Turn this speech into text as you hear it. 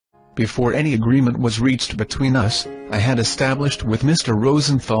Before any agreement was reached between us, I had established with Mr.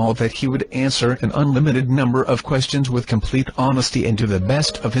 Rosenthal that he would answer an unlimited number of questions with complete honesty and to the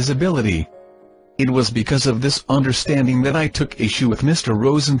best of his ability. It was because of this understanding that I took issue with Mr.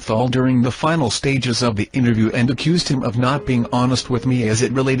 Rosenthal during the final stages of the interview and accused him of not being honest with me as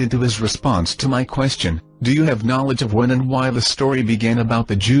it related to his response to my question, "Do you have knowledge of when and why the story began about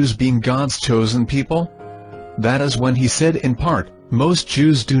the Jews being God's chosen people?" That is when he said in part, "Most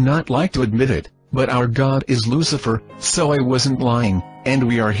Jews do not like to admit it, but our God is Lucifer, so I wasn't lying, and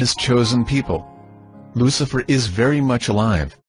we are his chosen people." Lucifer is very much alive.